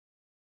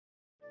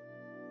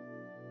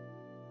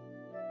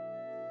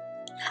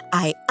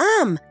I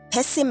am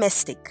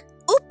pessimistic.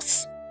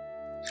 Oops.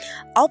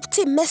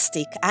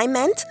 Optimistic. I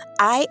meant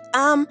I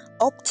am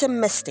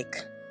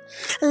optimistic.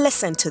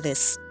 Listen to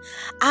this.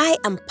 I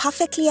am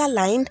perfectly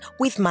aligned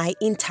with my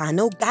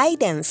internal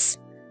guidance.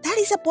 That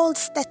is a bold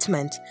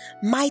statement.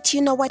 Might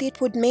you know what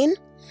it would mean?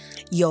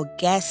 Your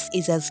guess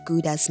is as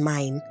good as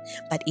mine.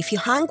 But if you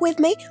hang with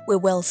me, we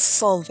will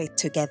solve it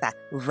together,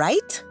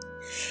 right?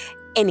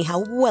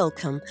 Anyhow,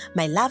 welcome,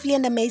 my lovely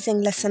and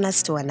amazing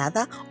listeners, to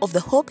another of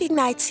the Hope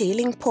Ignites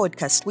Healing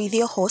podcast with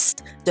your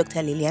host,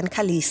 Dr. Lillian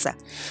Kalisa.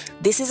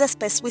 This is a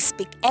space we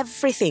speak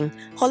everything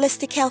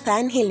holistic health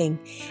and healing.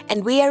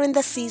 And we are in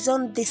the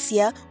season this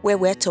year where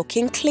we're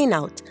talking clean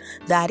out.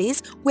 That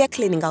is, we're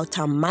cleaning out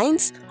our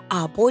minds,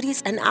 our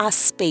bodies, and our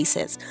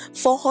spaces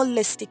for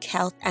holistic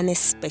health and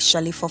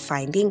especially for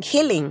finding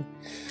healing.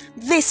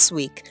 This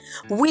week,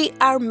 we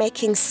are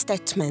making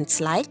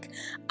statements like,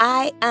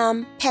 I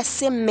am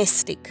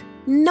pessimistic.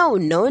 No.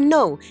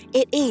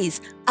 It is,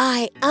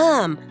 I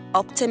am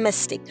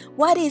optimistic.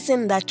 What is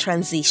in that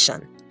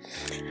transition?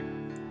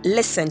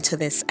 Listen to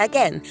this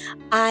again.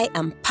 I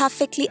am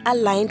perfectly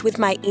aligned with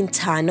my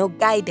internal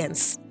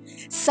guidance.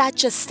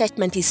 Such a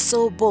statement is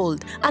so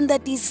bold and the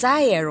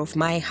desire of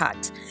my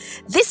heart.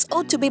 This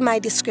ought to be my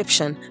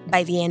description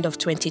by the end of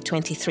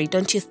 2023,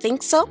 don't you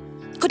think so?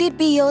 Could it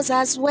be yours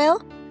as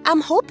well? I'm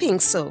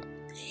hoping so.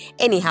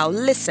 Anyhow,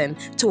 listen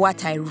to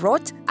what I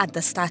wrote at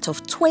the start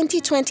of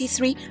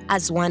 2023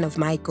 as one of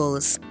my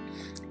goals.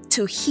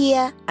 To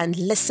hear and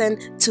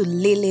listen to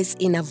Lily's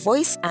inner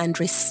voice and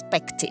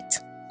respect it.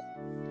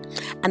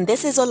 And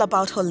this is all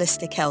about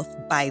holistic health,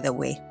 by the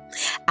way.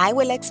 I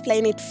will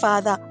explain it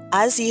further.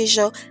 As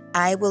usual,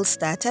 I will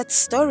start at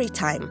story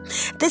time.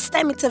 This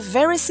time it's a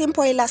very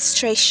simple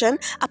illustration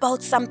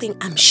about something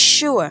I'm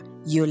sure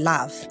you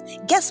love.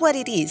 Guess what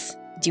it is?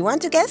 Do you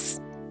want to guess?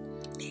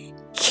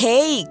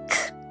 Cake.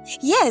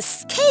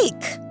 Yes,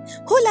 cake.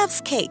 Who loves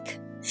cake?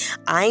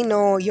 I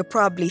know you're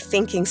probably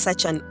thinking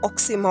such an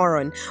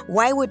oxymoron.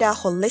 Why would our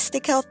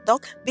holistic health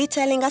doc be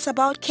telling us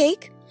about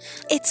cake?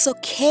 It's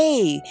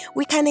okay.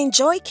 We can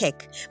enjoy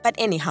cake. But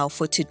anyhow,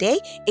 for today,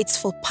 it's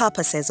for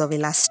purposes of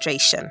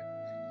illustration.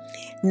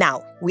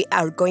 Now, we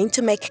are going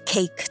to make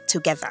cake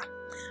together.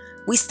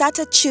 We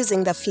started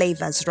choosing the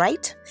flavors,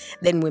 right?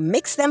 Then we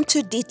mix them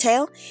to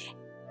detail.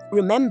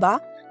 Remember,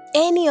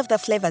 any of the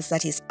flavors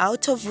that is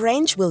out of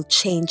range will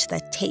change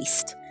the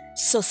taste.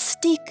 So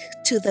stick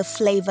to the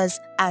flavors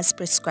as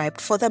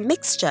prescribed for the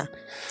mixture.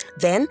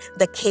 Then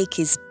the cake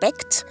is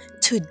baked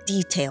to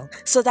detail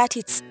so that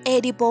it's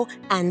edible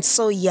and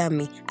so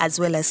yummy as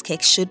well as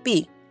cake should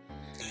be.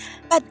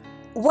 But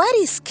what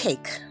is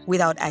cake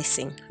without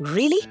icing?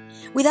 Really?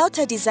 Without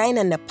a design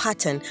and a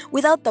pattern,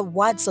 without the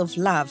words of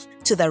love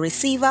to the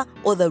receiver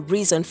or the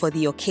reason for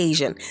the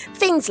occasion.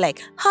 Things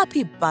like,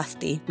 happy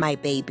birthday, my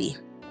baby.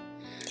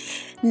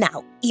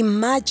 Now,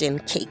 imagine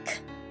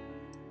cake,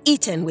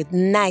 eaten with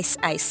nice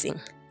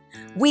icing,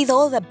 with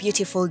all the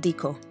beautiful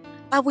decor,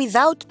 but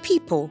without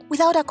people,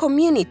 without a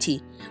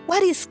community.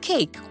 What is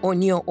cake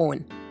on your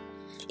own?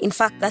 In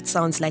fact, that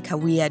sounds like a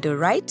weirdo,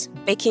 right?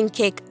 Baking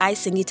cake,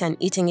 icing it, and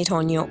eating it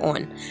on your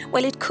own.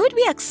 Well, it could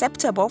be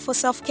acceptable for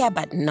self-care,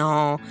 but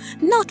no,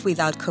 not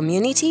without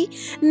community,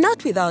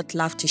 not without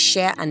love to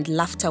share and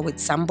laughter with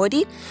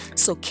somebody.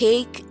 So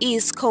cake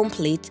is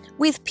complete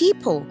with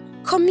people,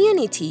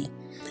 community.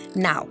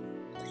 Now,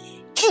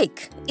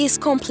 cake is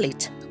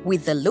complete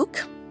with the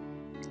look,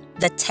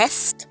 the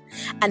taste,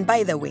 and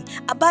by the way,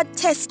 a bad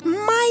taste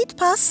might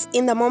pass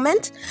in the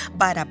moment,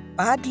 but a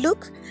bad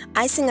look,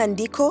 icing and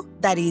decor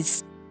that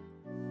is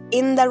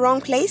in the wrong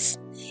place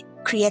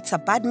creates a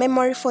bad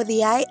memory for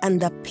the eye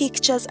and the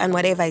pictures and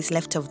whatever is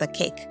left of the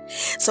cake.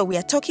 So we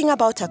are talking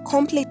about a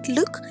complete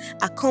look,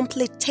 a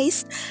complete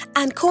taste,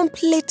 and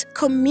complete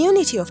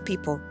community of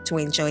people to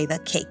enjoy the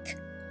cake.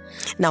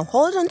 Now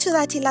hold on to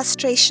that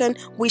illustration.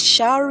 We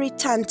shall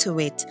return to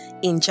it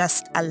in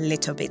just a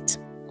little bit.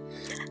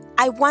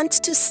 I want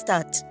to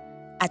start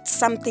at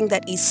something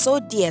that is so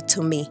dear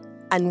to me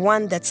and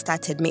one that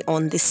started me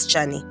on this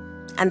journey,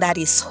 and that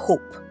is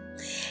hope.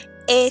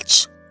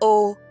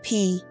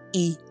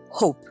 H-O-P-E,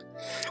 hope.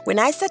 When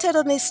I started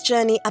on this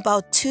journey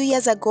about 2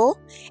 years ago,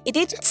 it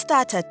didn't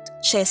start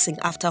at chasing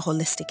after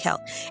holistic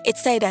health. It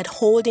started at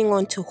holding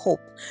on to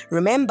hope.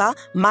 Remember,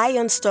 my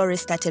own story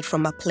started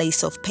from a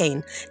place of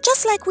pain,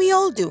 just like we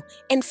all do.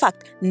 In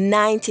fact,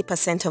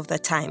 90% of the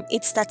time,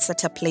 it starts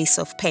at a place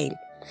of pain.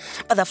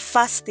 But the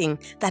first thing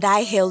that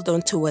I held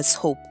on to was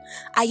hope.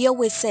 I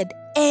always said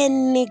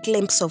any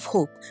glimpse of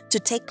hope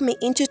to take me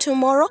into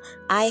tomorrow,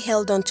 I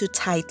held on to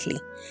tightly.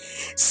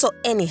 So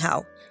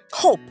anyhow,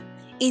 hope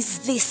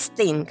is this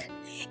thing.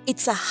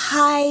 It's a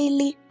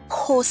highly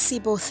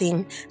possible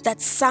thing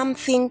that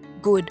something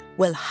good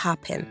will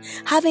happen.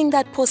 Having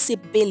that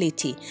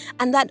possibility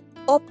and that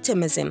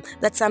optimism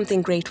that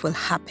something great will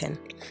happen.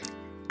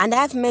 And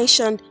I've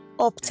mentioned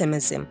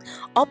optimism.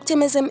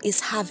 Optimism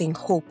is having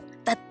hope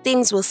that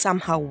things will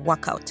somehow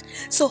work out.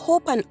 So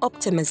hope and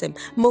optimism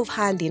move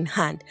hand in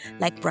hand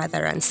like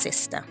brother and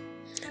sister.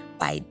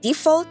 By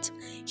default,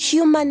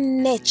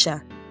 human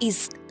nature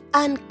is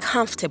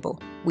uncomfortable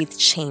with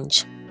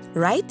change,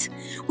 right?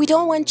 We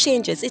don't want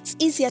changes. It's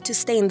easier to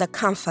stay in the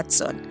comfort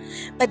zone.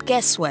 But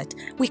guess what?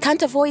 We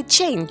can't avoid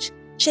change.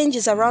 Change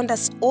is around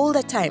us all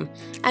the time.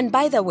 And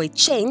by the way,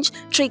 change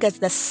triggers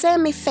the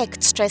same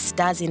effect stress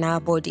does in our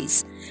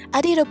bodies.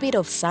 A little bit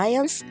of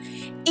science,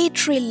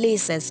 it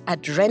releases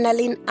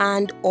adrenaline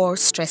and or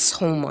stress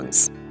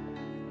hormones.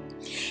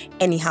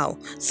 Anyhow,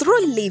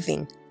 through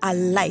living a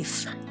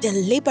life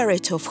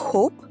deliberate of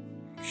hope,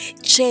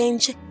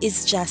 change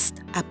is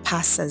just a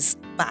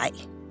passers-by.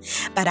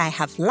 But I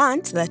have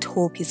learned that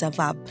hope is a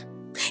verb.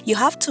 You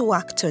have to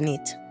act on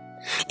it.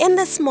 In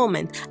this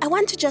moment, I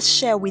want to just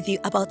share with you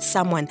about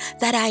someone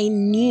that I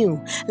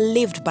knew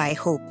lived by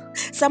hope.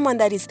 Someone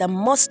that is the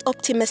most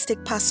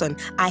optimistic person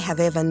I have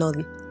ever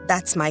known.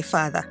 That's my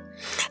father.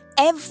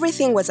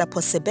 Everything was a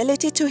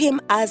possibility to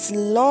him as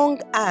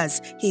long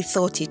as he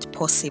thought it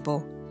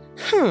possible.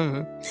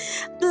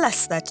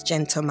 Bless that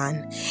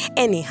gentleman.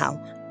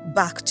 Anyhow,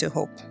 back to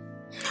hope.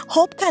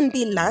 Hope can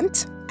be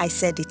learnt. I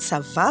said it's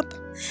a verb,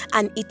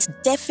 and it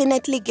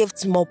definitely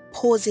gives more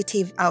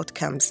positive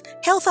outcomes,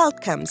 health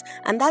outcomes,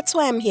 and that's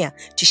why I'm here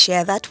to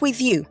share that with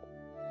you.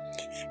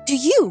 Do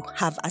you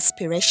have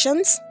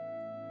aspirations?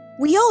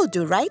 We all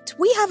do, right?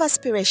 We have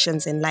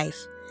aspirations in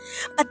life.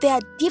 But there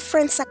are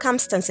different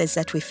circumstances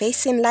that we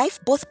face in life,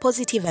 both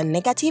positive and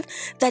negative,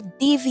 that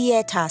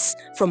deviate us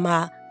from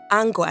our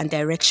angle and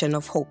direction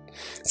of hope.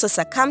 So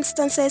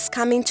circumstances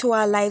come into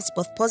our lives,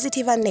 both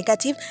positive and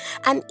negative,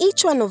 and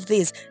each one of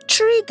these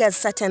triggers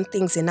certain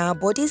things in our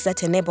bodies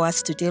that enable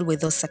us to deal with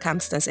those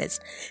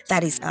circumstances.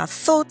 That is our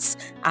thoughts,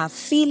 our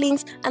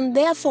feelings, and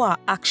therefore our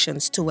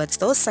actions towards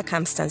those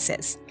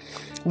circumstances.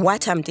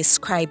 What I'm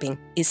describing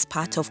is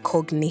part of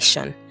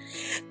cognition.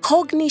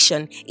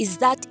 Cognition is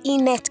that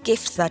innate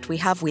gift that we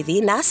have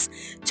within us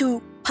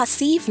to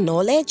perceive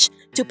knowledge,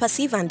 to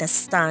perceive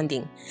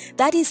understanding.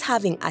 That is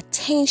having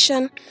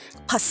attention,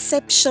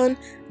 perception,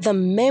 the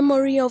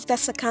memory of the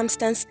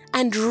circumstance,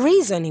 and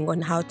reasoning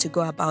on how to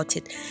go about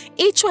it.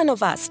 Each one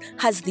of us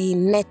has the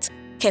innate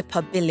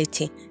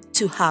capability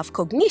to have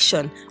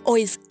cognition or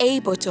is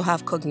able to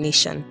have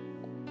cognition.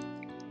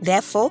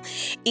 Therefore,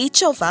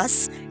 each of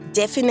us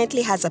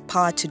definitely has a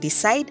power to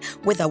decide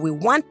whether we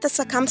want the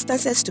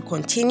circumstances to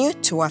continue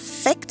to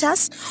affect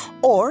us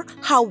or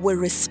how we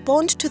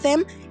respond to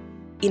them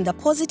in the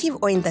positive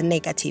or in the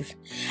negative.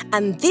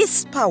 And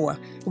this power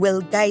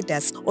will guide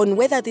us on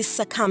whether this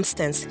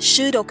circumstance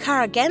should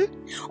occur again,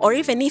 or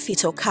even if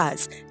it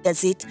occurs,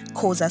 does it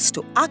cause us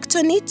to act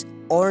on it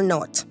or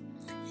not?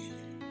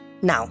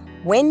 Now,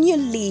 when you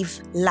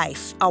live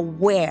life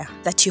aware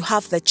that you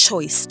have the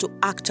choice to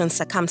act on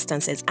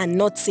circumstances and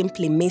not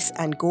simply miss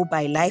and go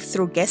by life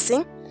through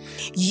guessing,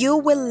 you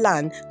will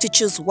learn to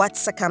choose what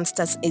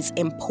circumstance is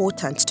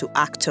important to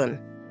act on.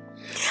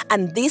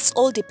 And this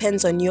all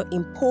depends on your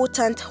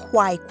important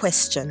why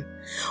question.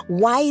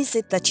 Why is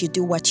it that you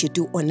do what you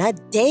do on a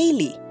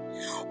daily?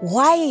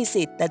 Why is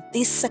it that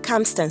this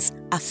circumstance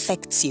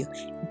affects you?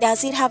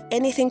 Does it have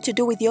anything to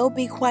do with your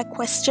big why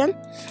question?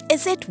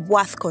 Is it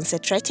worth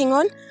concentrating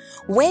on?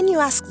 When you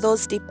ask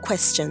those deep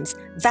questions,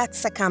 that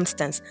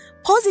circumstance,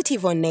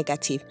 positive or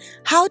negative,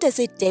 how does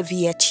it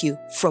deviate you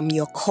from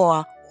your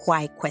core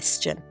why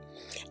question?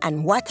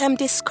 And what I'm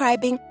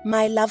describing,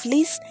 my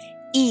lovelies,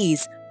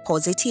 is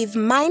positive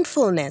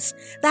mindfulness.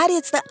 That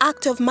is the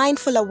act of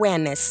mindful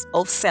awareness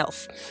of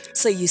self.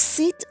 So you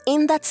sit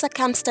in that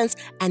circumstance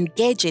and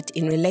gauge it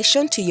in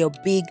relation to your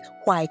big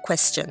why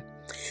question.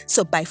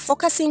 So by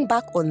focusing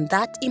back on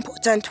that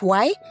important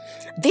why,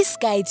 this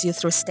guides you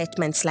through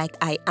statements like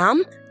I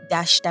am ...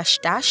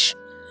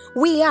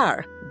 we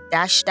are ...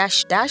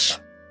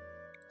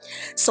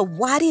 So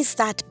what is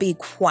that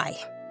big why?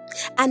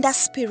 And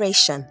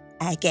aspiration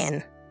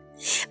again.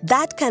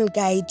 That can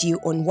guide you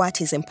on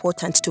what is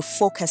important to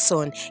focus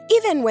on,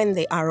 even when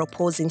they are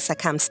opposing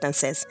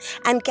circumstances.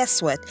 And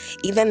guess what?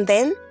 Even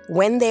then,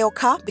 when they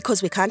occur,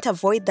 because we can't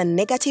avoid the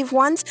negative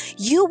ones,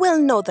 you will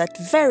know that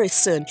very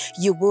soon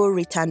you will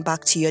return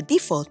back to your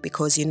default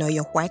because you know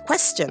your why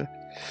question.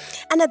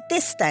 And at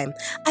this time,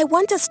 I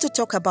want us to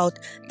talk about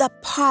the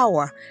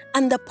power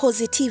and the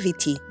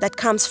positivity that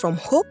comes from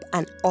hope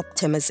and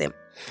optimism.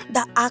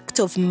 The act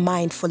of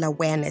mindful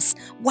awareness.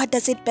 What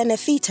does it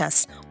benefit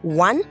us?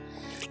 1,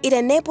 it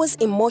enables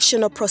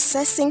emotional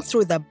processing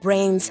through the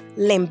brain's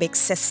limbic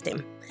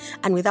system.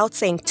 And without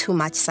saying too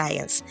much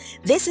science,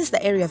 this is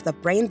the area of the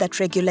brain that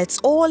regulates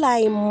all our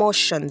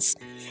emotions,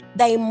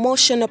 the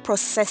emotional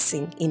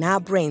processing in our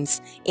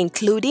brains,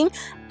 including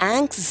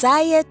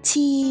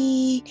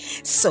anxiety.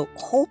 So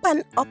hope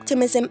and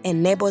optimism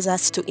enables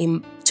us to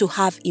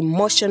have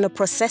emotional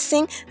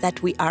processing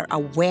that we are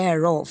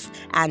aware of.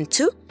 And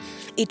 2,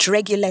 it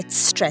regulates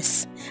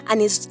stress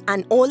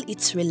and all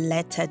its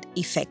related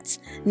effects.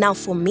 Now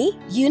for me,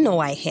 you know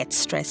I hate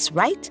stress,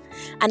 right?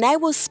 And I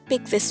will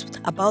speak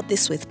about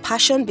this with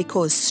passion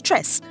because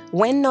stress,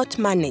 when not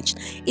managed,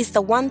 is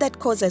the one that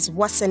causes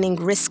worsening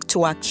risk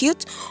to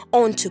acute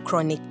or to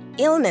chronic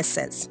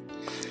illnesses.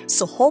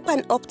 So hope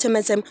and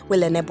optimism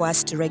will enable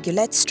us to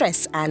regulate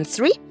stress. And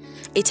 3,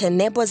 It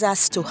enables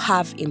us to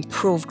have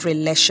improved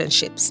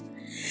relationships.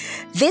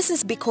 This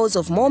is because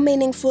of more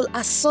meaningful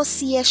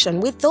association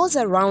with those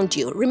around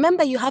you.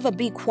 Remember, you have a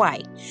big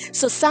why.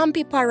 So some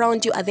people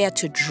around you are there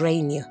to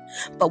drain you.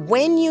 But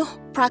when you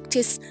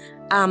practice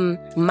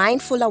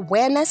mindful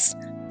awareness,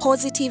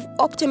 positive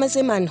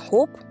optimism, and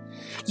hope,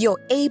 you're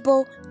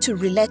able to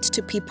relate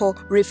to people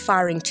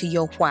referring to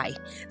your why.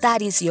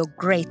 That is your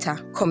greater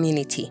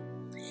community.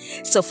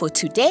 So for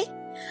today,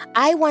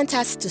 I want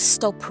us to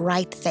stop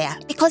right there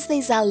because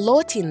there's a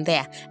lot in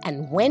there.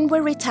 And when we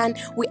return,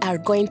 we are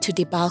going to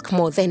debunk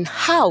more. Then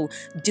how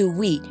do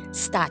we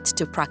start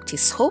to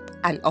practice hope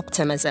and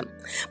optimism?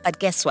 But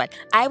guess what?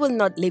 I will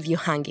not leave you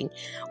hanging.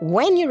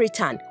 When you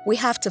return, we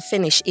have to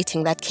finish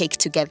eating that cake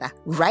together,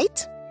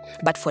 right?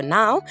 But for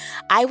now,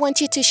 I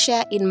want you to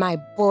share in my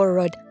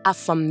borrowed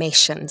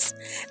affirmations.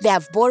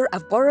 I've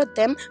borrowed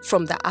them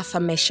from the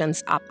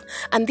affirmations app.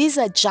 And these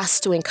are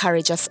just to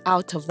encourage us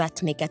out of that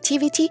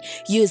negativity,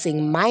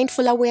 using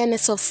mindful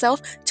awareness of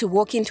self to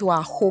walk into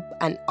our hope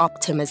and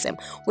optimism.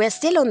 We're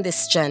still on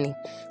this journey,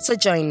 so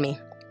join me.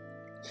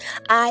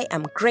 I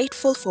am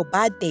grateful for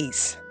bad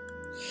days.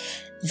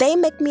 They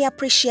make me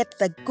appreciate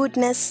the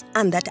goodness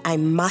and that I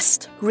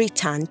must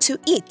return to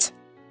it.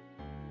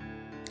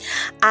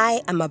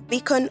 I am a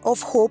beacon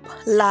of hope,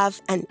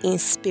 love, and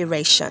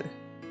inspiration.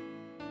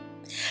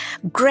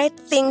 Great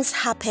things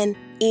happen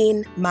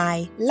in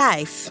my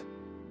life.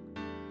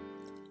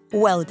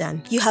 Well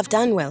done. You have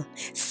done well.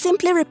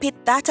 Simply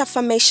repeat that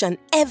affirmation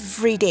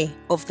every day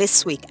of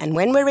this week. And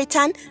when we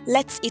return,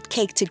 let's eat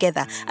cake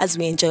together as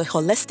we enjoy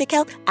holistic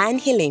health and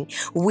healing.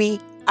 We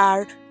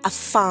are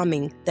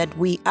affirming that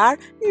we are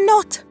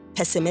not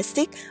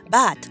pessimistic,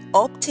 but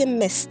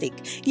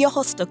optimistic. Your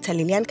host, Dr.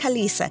 Lilian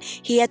Kalisa,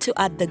 here to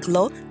add the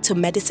glow to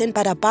medicine,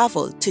 but above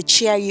all, to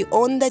cheer you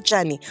on the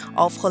journey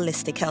of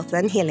holistic health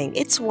and healing.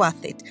 It's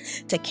worth it.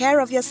 Take care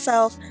of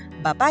yourself.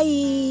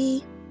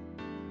 Bye-bye.